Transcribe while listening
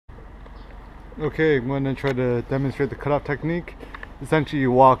Okay, I'm going to try to demonstrate the cutoff technique. Essentially,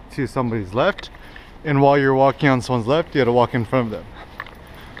 you walk to somebody's left, and while you're walking on someone's left, you have to walk in front of them.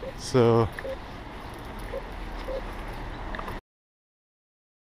 So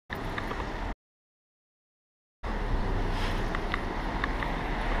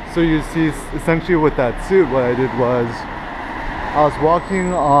you see, essentially with that suit, what I did was I was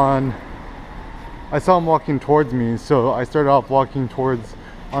walking on, I saw him walking towards me, so I started off walking towards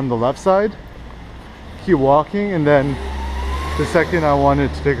on the left side, keep walking, and then the second I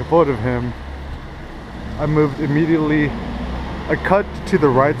wanted to take a photo of him, I moved immediately. I cut to the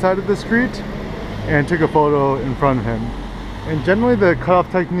right side of the street and took a photo in front of him. And generally the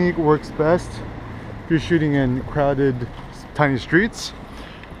cutoff technique works best if you're shooting in crowded tiny streets.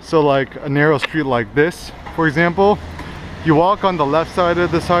 So like a narrow street like this, for example, you walk on the left side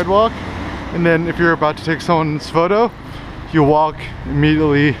of the sidewalk, and then if you're about to take someone's photo, you walk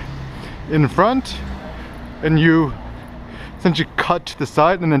immediately in front and you essentially cut to the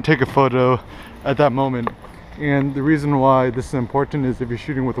side and then take a photo at that moment. And the reason why this is important is if you're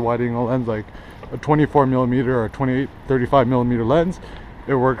shooting with a wide angle lens like a 24mm or a 35mm lens,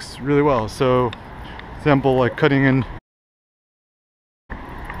 it works really well. So example, like cutting in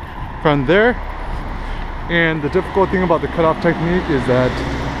front there. And the difficult thing about the cutoff technique is that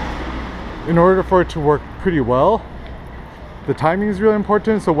in order for it to work pretty well, the timing is really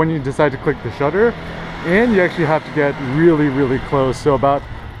important. So when you decide to click the shutter, and you actually have to get really close, so about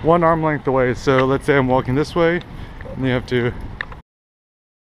one arm length away. So let's say I'm walking this way, and you have to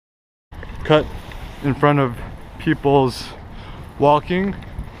cut in front of people's walking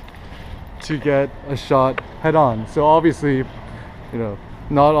to get a shot head on. So obviously, you know,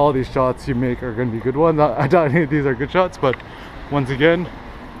 not all these shots you make are going to be good ones. I doubt any of these are good shots, but once again,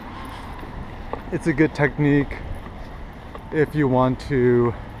 it's a good technique if you want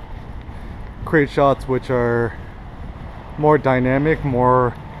to create shots which are more dynamic,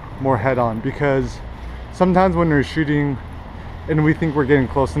 more head-on. Because sometimes when we're shooting and we think we're getting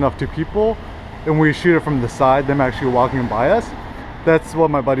close enough to people and we shoot it from the side, them actually walking by us, that's what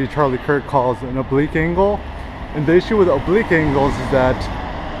my buddy Charlie Kirk calls an oblique angle. And the issue with oblique angles is that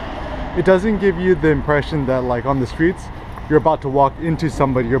it doesn't give you the impression that, like on the streets, you're about to walk into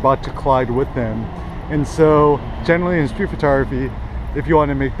somebody, you're about to collide with them. And so generally in street photography, if you want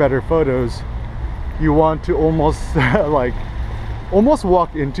to make better photos, you want to almost almost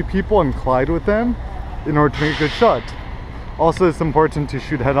walk into people and collide with them in order to make a good shot. Also, it's important to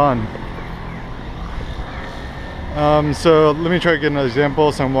shoot head on. So let me try to get another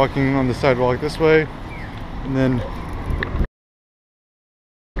example. So I'm walking on the sidewalk this way, and then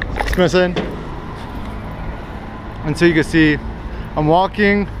and so you can see I'm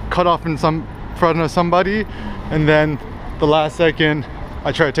walking, cut off in front of somebody, and then the last second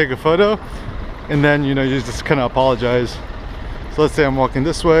I try to take a photo, and then you just kind of apologize. So let's say I'm walking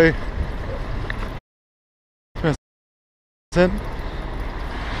this way, or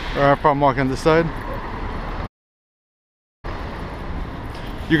if I'm walking this side,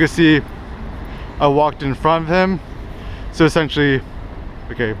 you can see I walked in front of him. So essentially,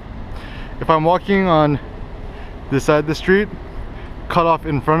 okay, if I'm walking on this side of the street, cut off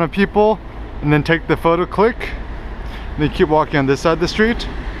in front of people, and then take the photo, click, and then keep walking on this side of the street.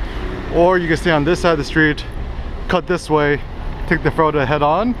 Or you can stay on this side of the street, cut this way, take the photo head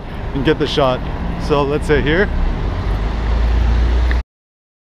on, and get the shot. So let's say here,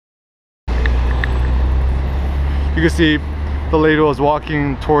 you can see the lady was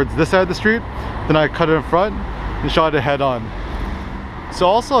walking towards this side of the street, then I cut it in front and shot it head on. So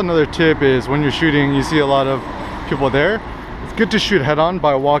also another tip is when you're shooting, you see a lot of people there, it's good to shoot head on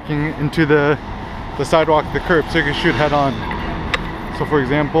by walking into the sidewalk, the curb, so you can shoot head on. So for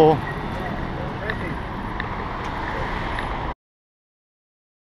example,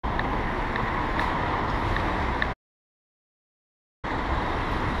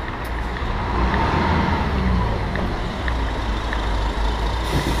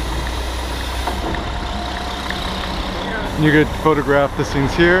 you could photograph the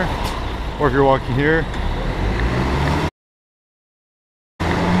scenes here, or if you're walking here.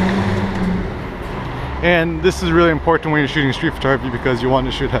 And this is really important when you're shooting street photography because you want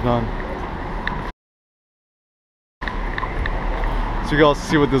to shoot head on. So you can also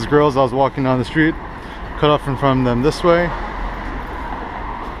see with those girls, I was walking down the street, cut off in front of them this way.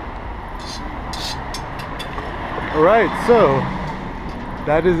 Alright, so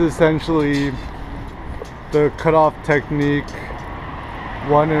that is essentially the cutoff technique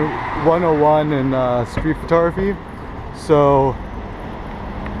 101 in street photography. So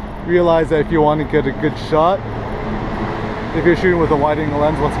realize that if you want to get a good shot, if you're shooting with a wide-angle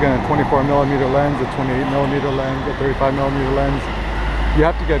lens, once again a 24mm lens, a 28mm lens, a 35mm lens, you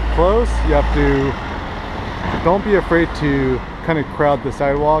have to get close. You have to, don't be afraid to kind of crowd the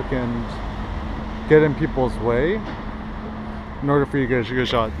sidewalk and get in people's way in order for you to get a good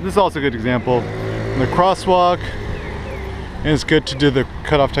shot. This is also a good example. In the crosswalk, and it's good to do the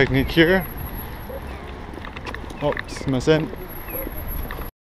cutoff technique here. Oh, just miss it.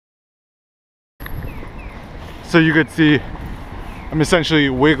 So you could see I'm essentially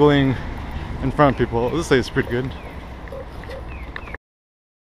wiggling in front of people. This is pretty good.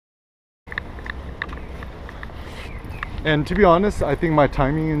 And to be honest, I think my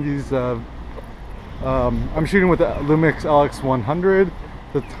timing in these, I'm shooting with the Lumix LX100,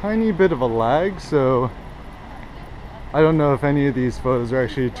 a tiny bit of a lag, so I don't know if any of these photos are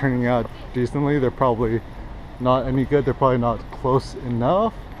actually turning out decently. They're probably not any good. They're probably not close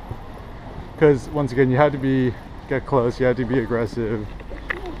enough, because once again, you had to get close, you had to be aggressive.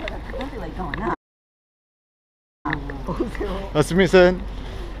 That's me saying.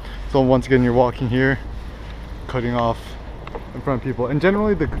 So once again, you're walking here, cutting off in front of people, and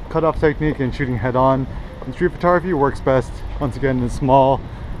generally the cutoff technique and shooting head-on in street photography works best once again in small,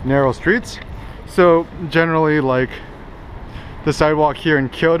 narrow streets. So generally, like the sidewalk here in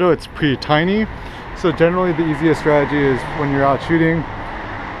Kyoto, it's pretty tiny. So generally the easiest strategy is when you're out shooting,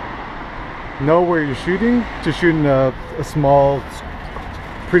 know where you're shooting to shoot in a small,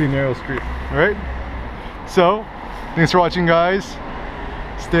 pretty narrow street. All right, so thanks for watching, guys.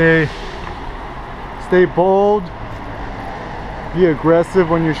 Stay bold, be aggressive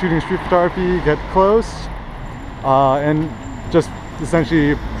when you're shooting street photography, get close, and just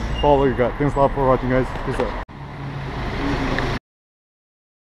essentially follow your gut. Thanks a lot for watching, guys. Peace out.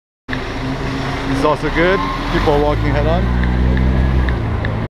 This is also good. People are walking head on.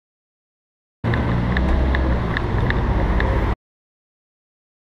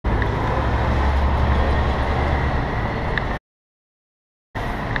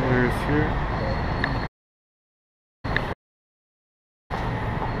 Here.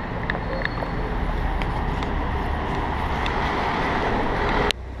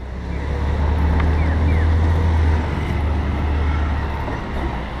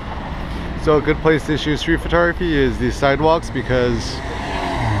 So a good place to shoot street photography is these sidewalks, because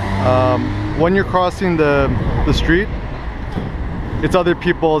when you're crossing the street, it's other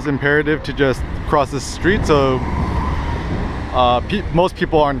people's imperative to just cross the street. So most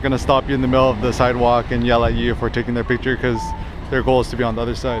people aren't going to stop you in the middle of the sidewalk and yell at you for taking their picture, because their goal is to be on the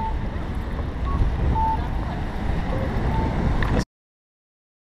other side.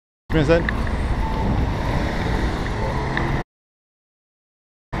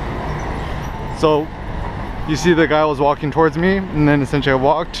 So you see the guy was walking towards me, and then essentially I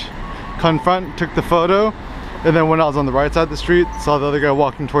walked, confront, took the photo, and then when I was on the right side of the street, saw the other guy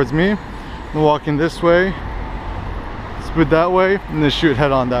walking towards me, and walking this way, smooth that way, and then shoot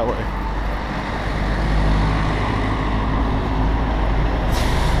head on that way.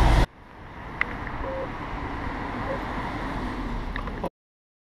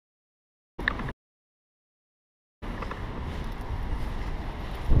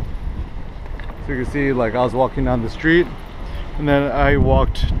 So you can see, like, I was walking down the street, and then I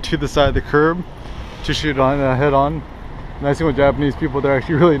walked to the side of the curb to shoot on head on. Nice thing with Japanese people, they're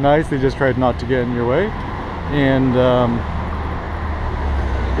actually really nice. They just tried not to get in your way. And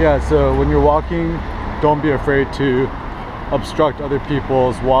yeah, so when you're walking, don't be afraid to obstruct other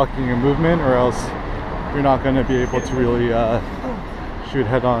people's walking and movement, or else you're not going to be able to really shoot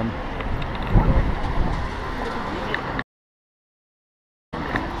head on.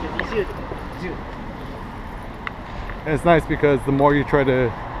 And it's nice because the more you try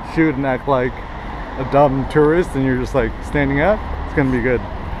to shoot and act like a dumb tourist and you're just like standing out, it's going to be good.